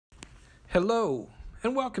Hello,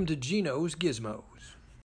 and welcome to Geno's Gizmos.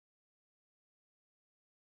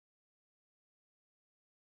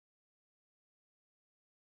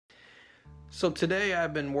 So today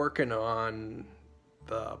I've been working on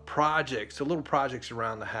the little projects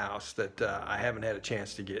around the house that I haven't had a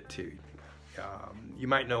chance to get to. You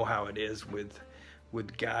might know how it is with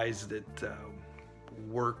guys that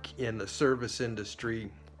work in the service industry,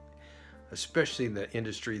 especially the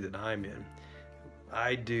industry that I'm in.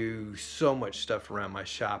 I do so much stuff around my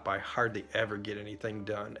shop, I hardly ever get anything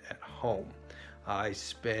done at home. I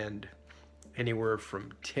spend anywhere from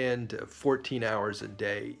 10 to 14 hours a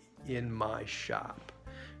day in my shop,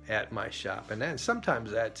 at my shop, and then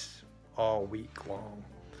sometimes that's all week long.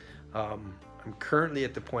 I'm currently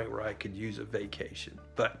at the point where I could use a vacation,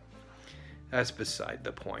 but that's beside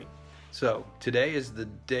the point. So today is the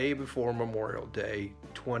day before Memorial Day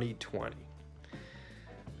 2020.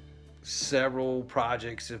 Several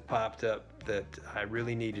projects have popped up that I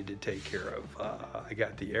really needed to take care of. I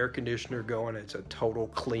got the air conditioner going. It's a total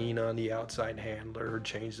clean on the outside handler,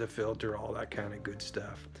 changed the filter, all that kind of good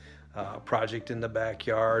stuff. Project in the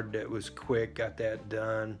backyard that was quick, got that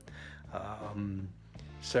done.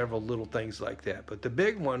 Several little things like that. But the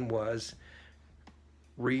big one was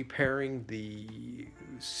repairing the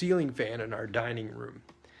ceiling fan in our dining room.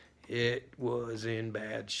 It was in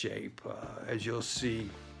bad shape. As you'll see,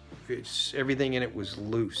 everything in it was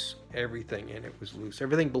loose. Everything in it was loose.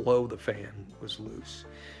 Everything below the fan was loose.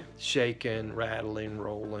 Shaking, rattling,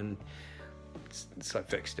 rolling. So I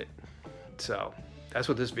fixed it. So that's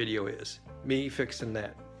what this video is. Me fixing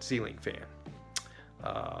that ceiling fan.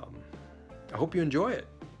 I hope you enjoy it.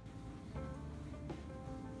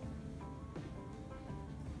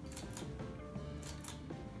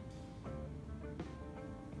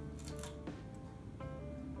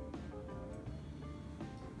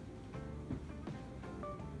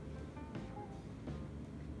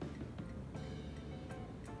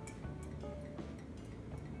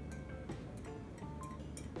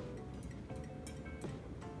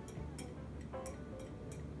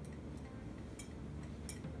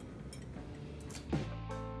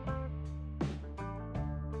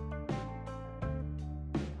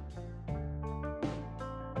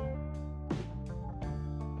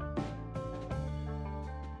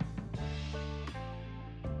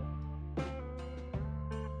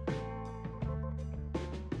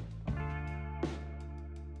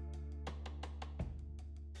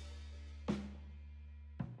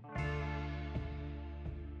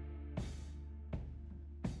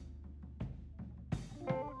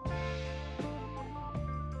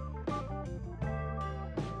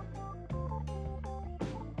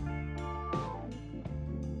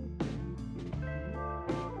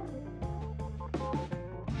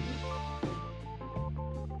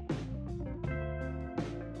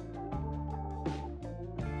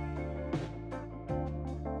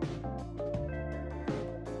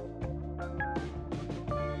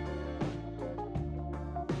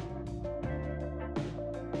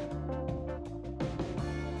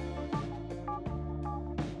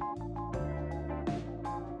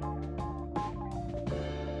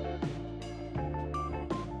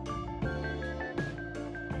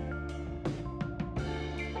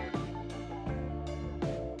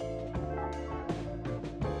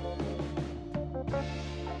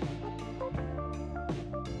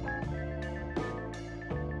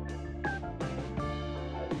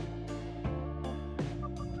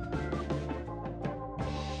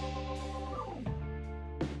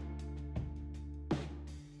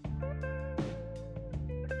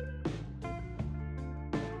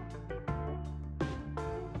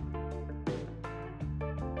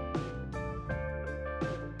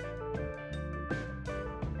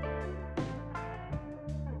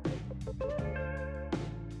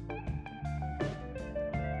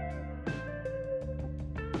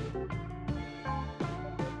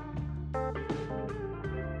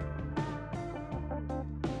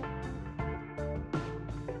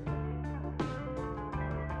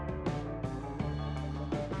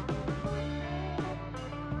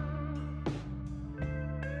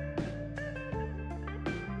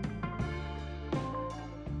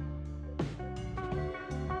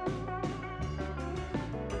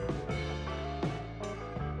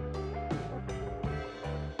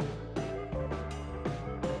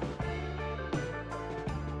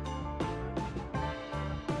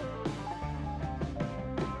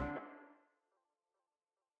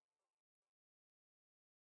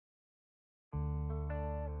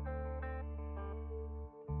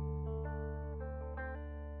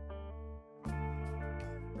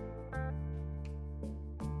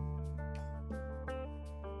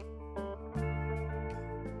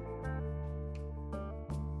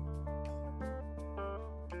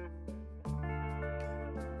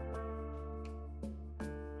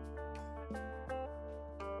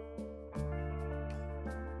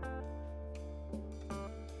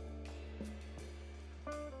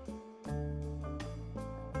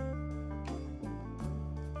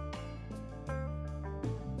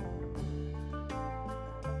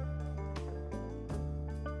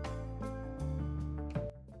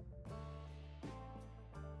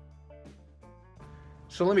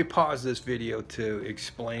 So let me pause this video to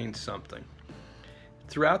explain something.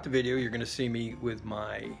 Throughout the video, you're going to see me with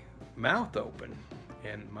my mouth open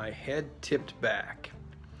and my head tipped back.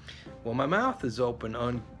 Well, my mouth is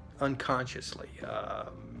open unconsciously.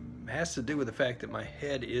 Has to do with the fact that my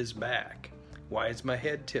head is back. Why is my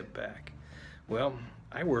head tipped back? Well,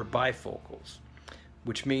 I wear bifocals,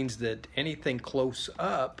 which means that anything close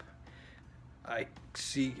up, I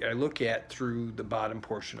look at through the bottom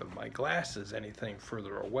portion of my glasses. Anything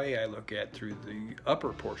further away, I look at through the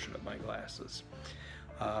upper portion of my glasses.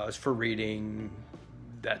 It's for reading,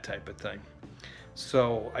 that type of thing.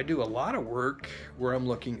 So I do a lot of work where I'm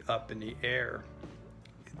looking up in the air.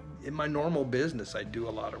 In my normal business, I do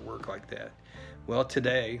a lot of work like that. Well,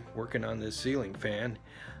 today, working on this ceiling fan,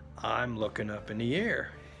 I'm looking up in the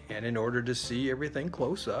air. And in order to see everything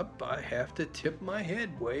close up, I have to tip my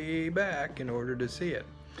head way back in order to see it.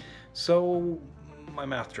 So my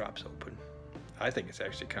mouth drops open. I think it's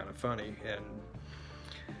actually kind of funny, and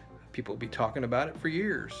people will be talking about it for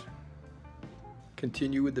years.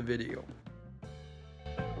 Continue with the video.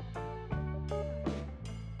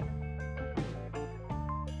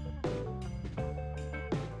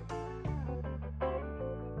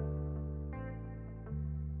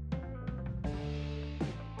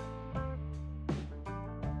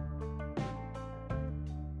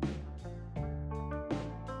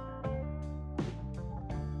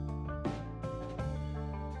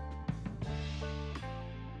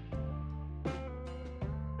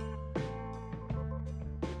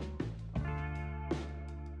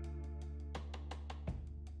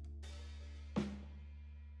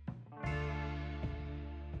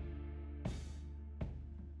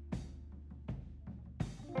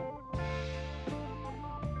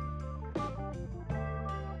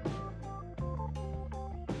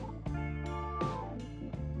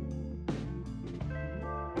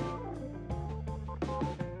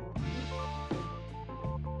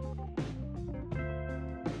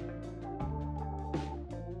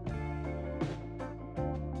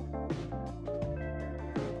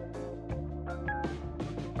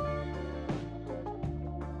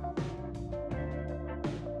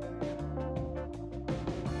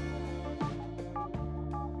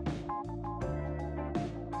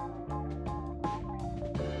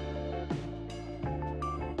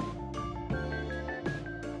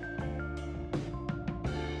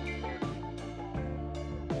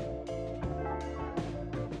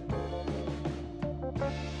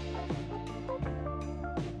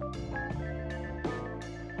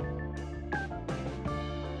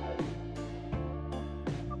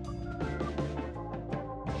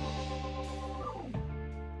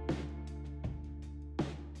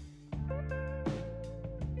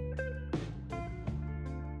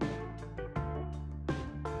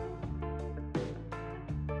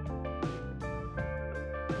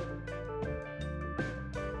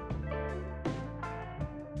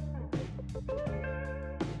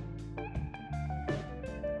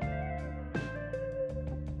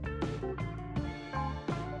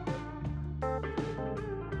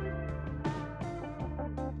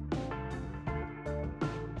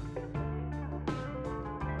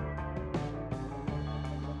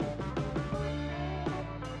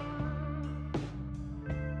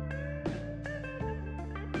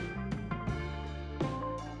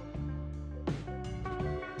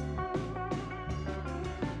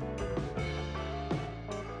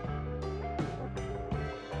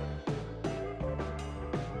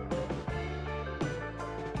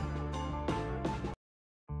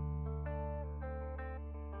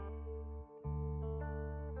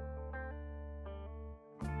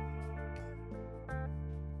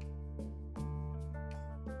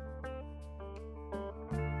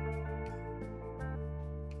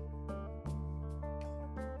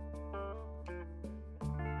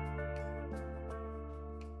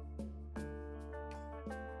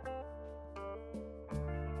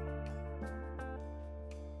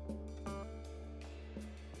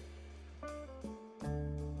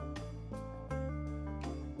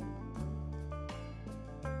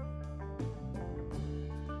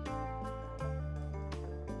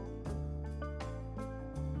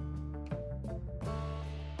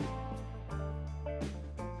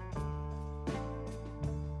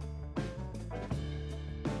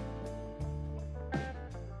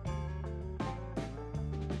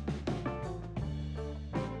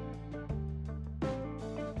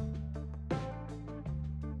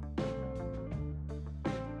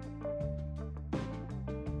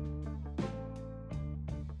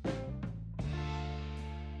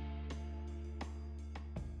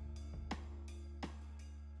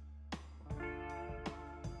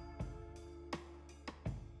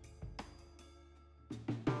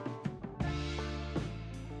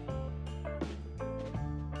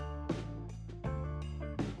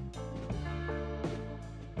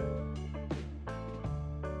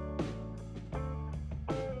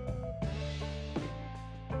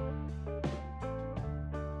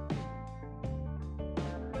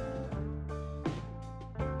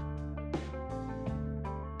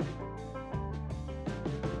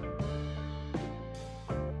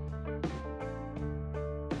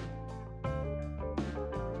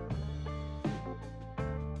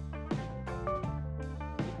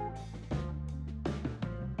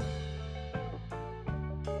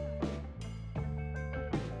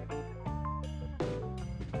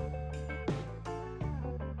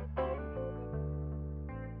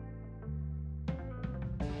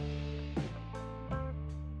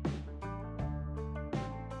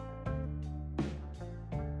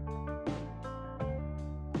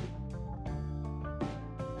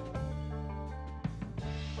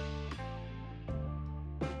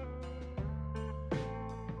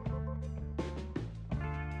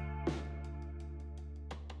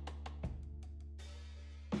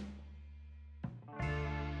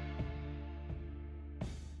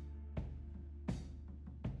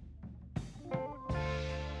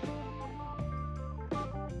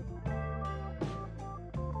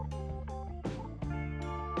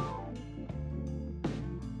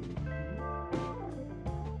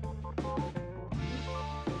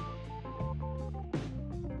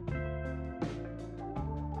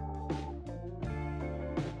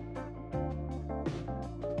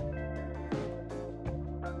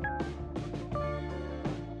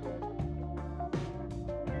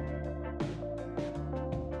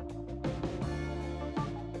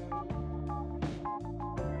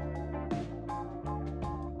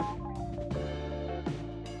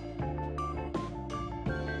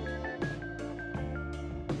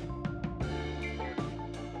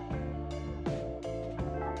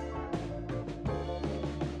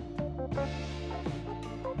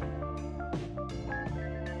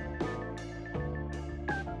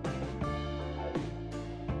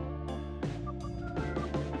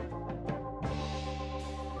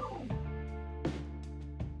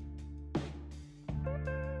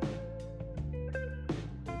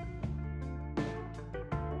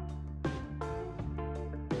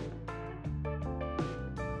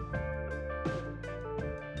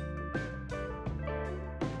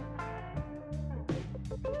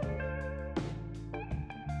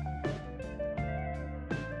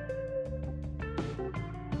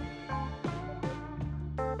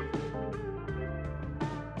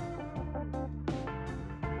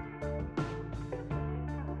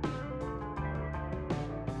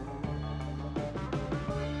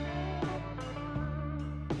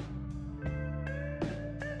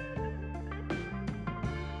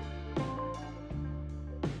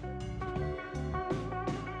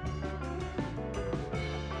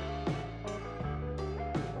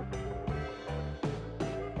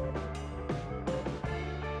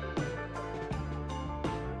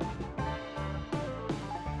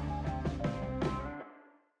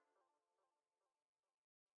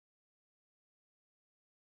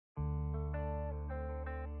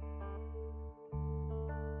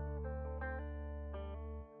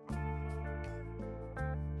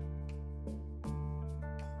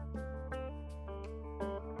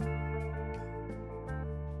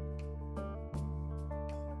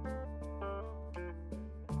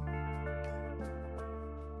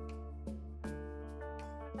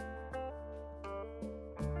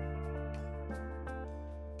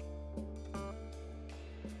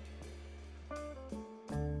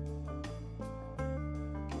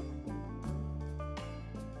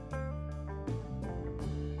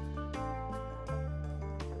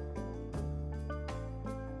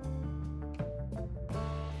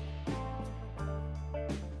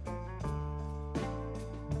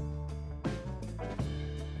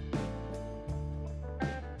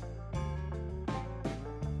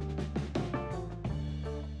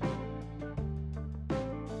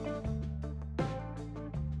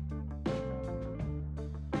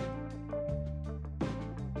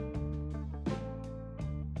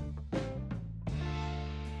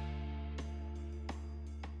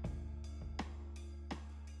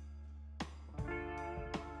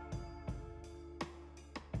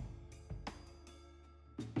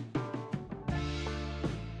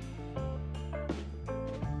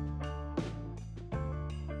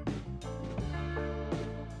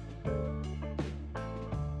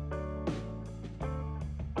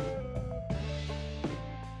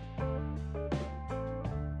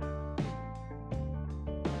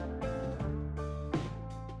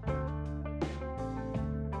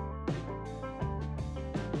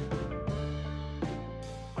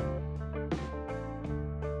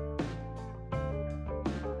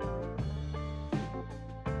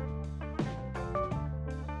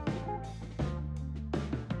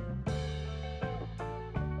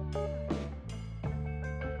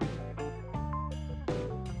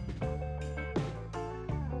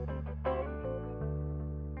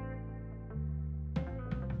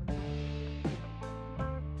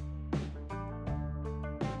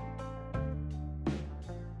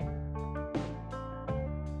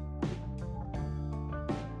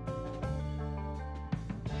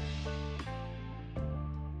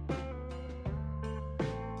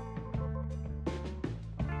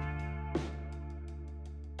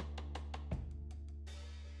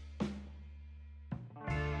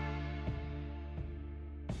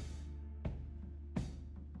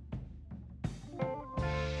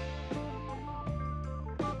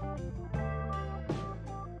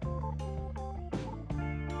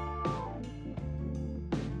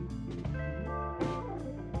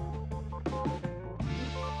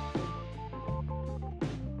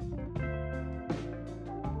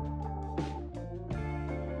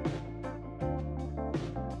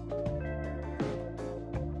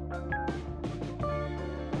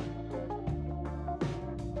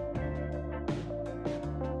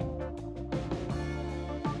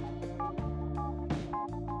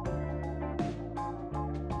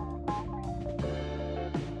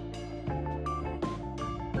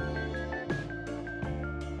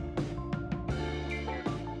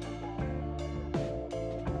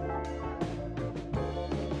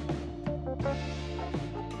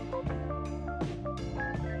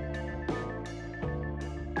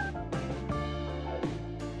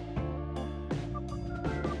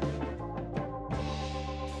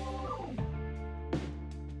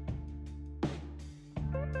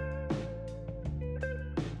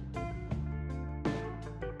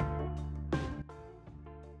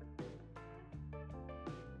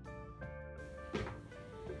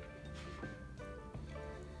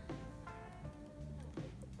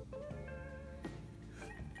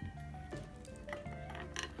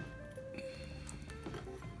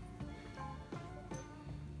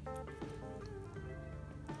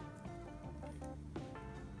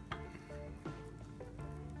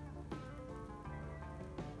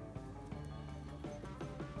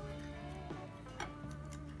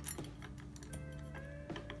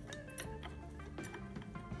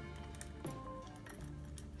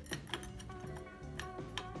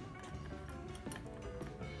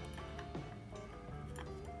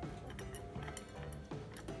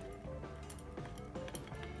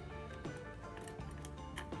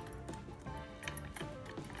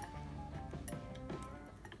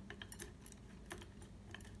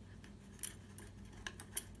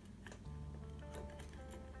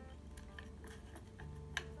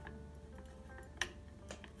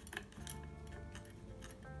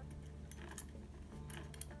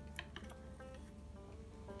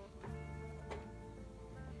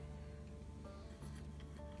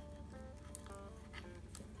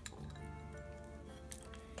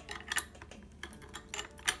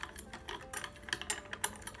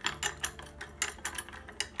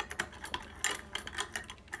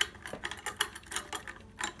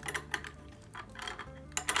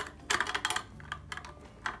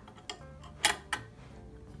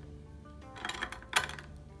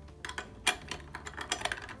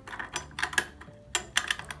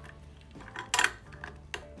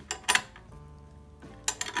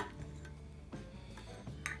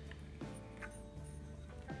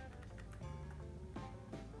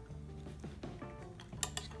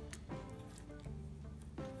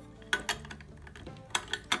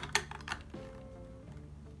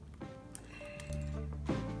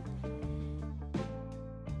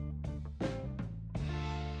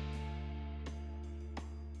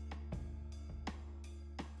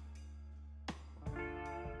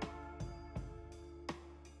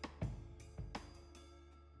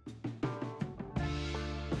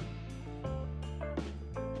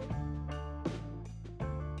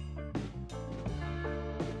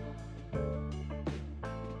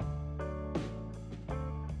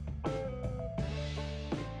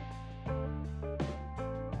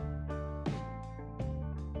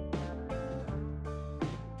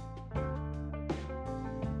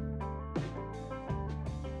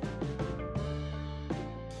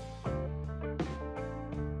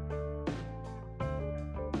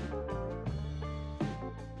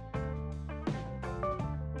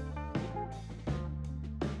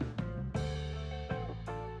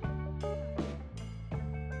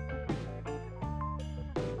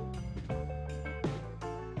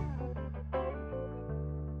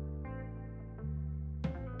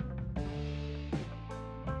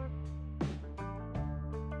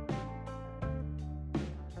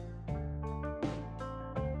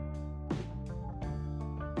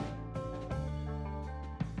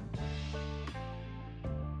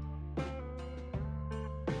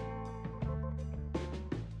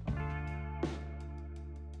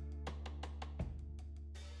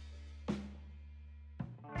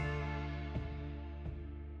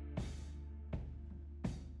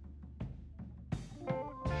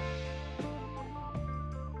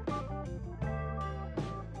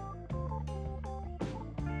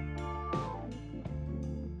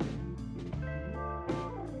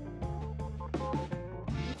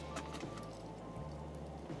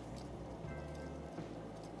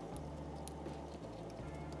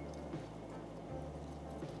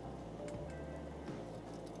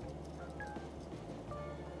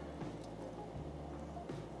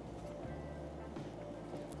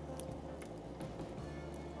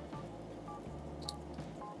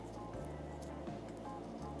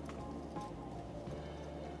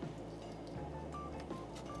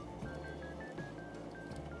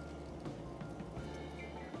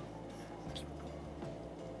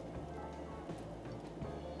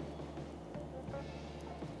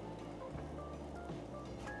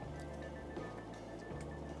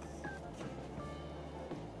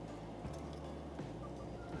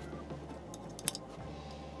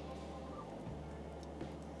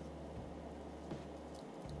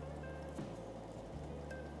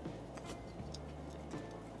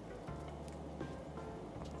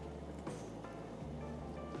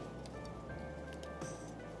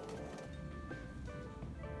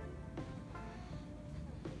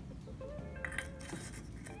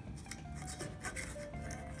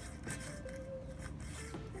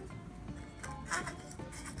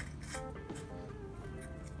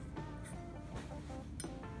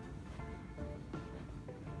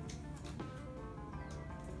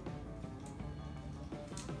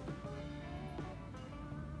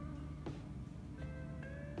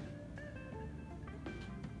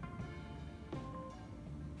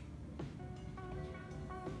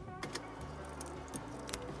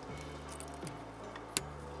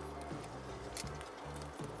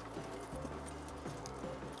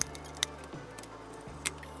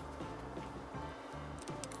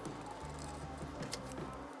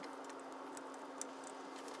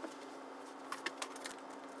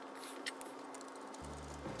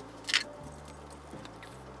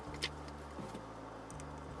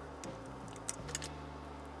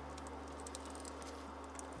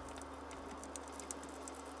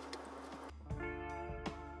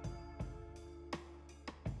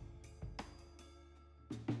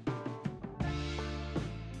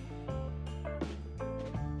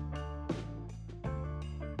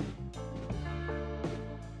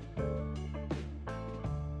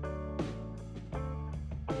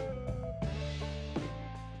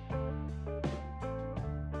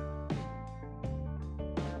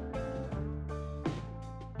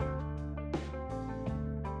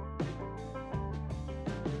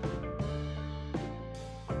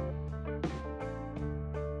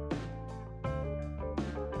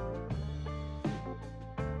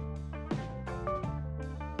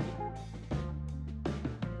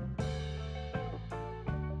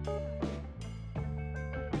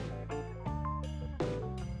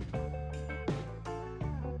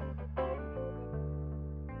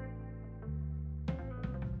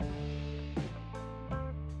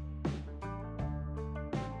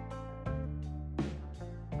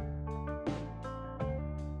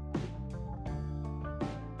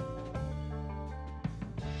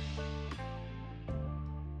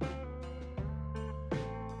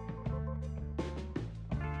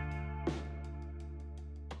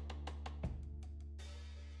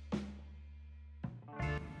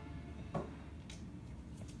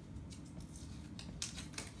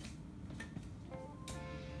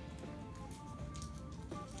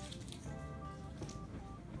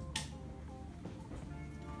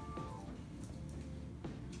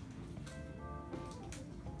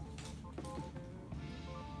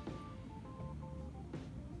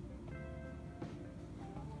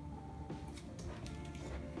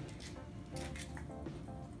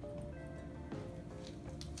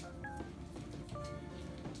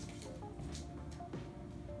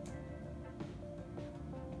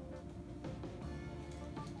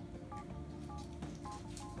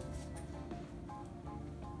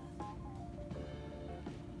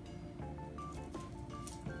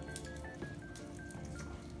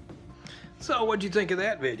 So what'd you think of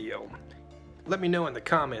that video? Let me know in the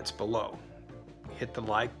comments below. Hit the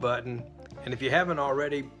like button, and if you haven't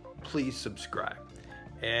already, please subscribe.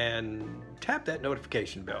 And tap that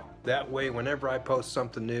notification bell. That way, whenever I post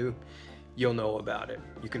something new, you'll know about it.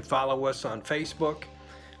 You can follow us on Facebook.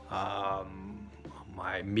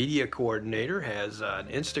 My media coordinator has an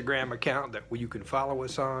Instagram account that you can follow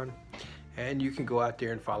us on. And you can go out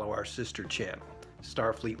there and follow our sister channel,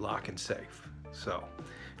 Starfleet Lock and Safe. So,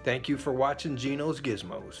 thank you for watching Geno's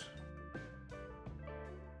Gizmos.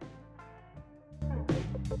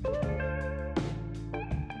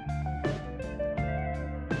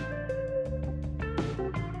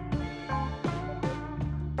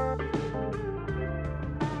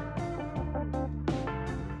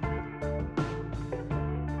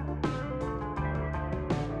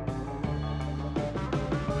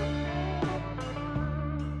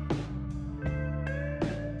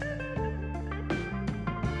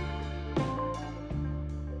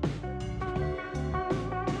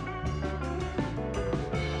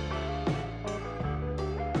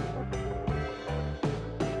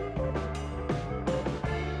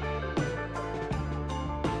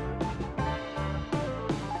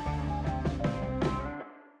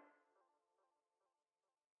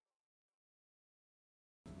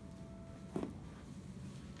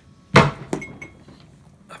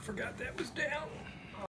 I forgot that was down.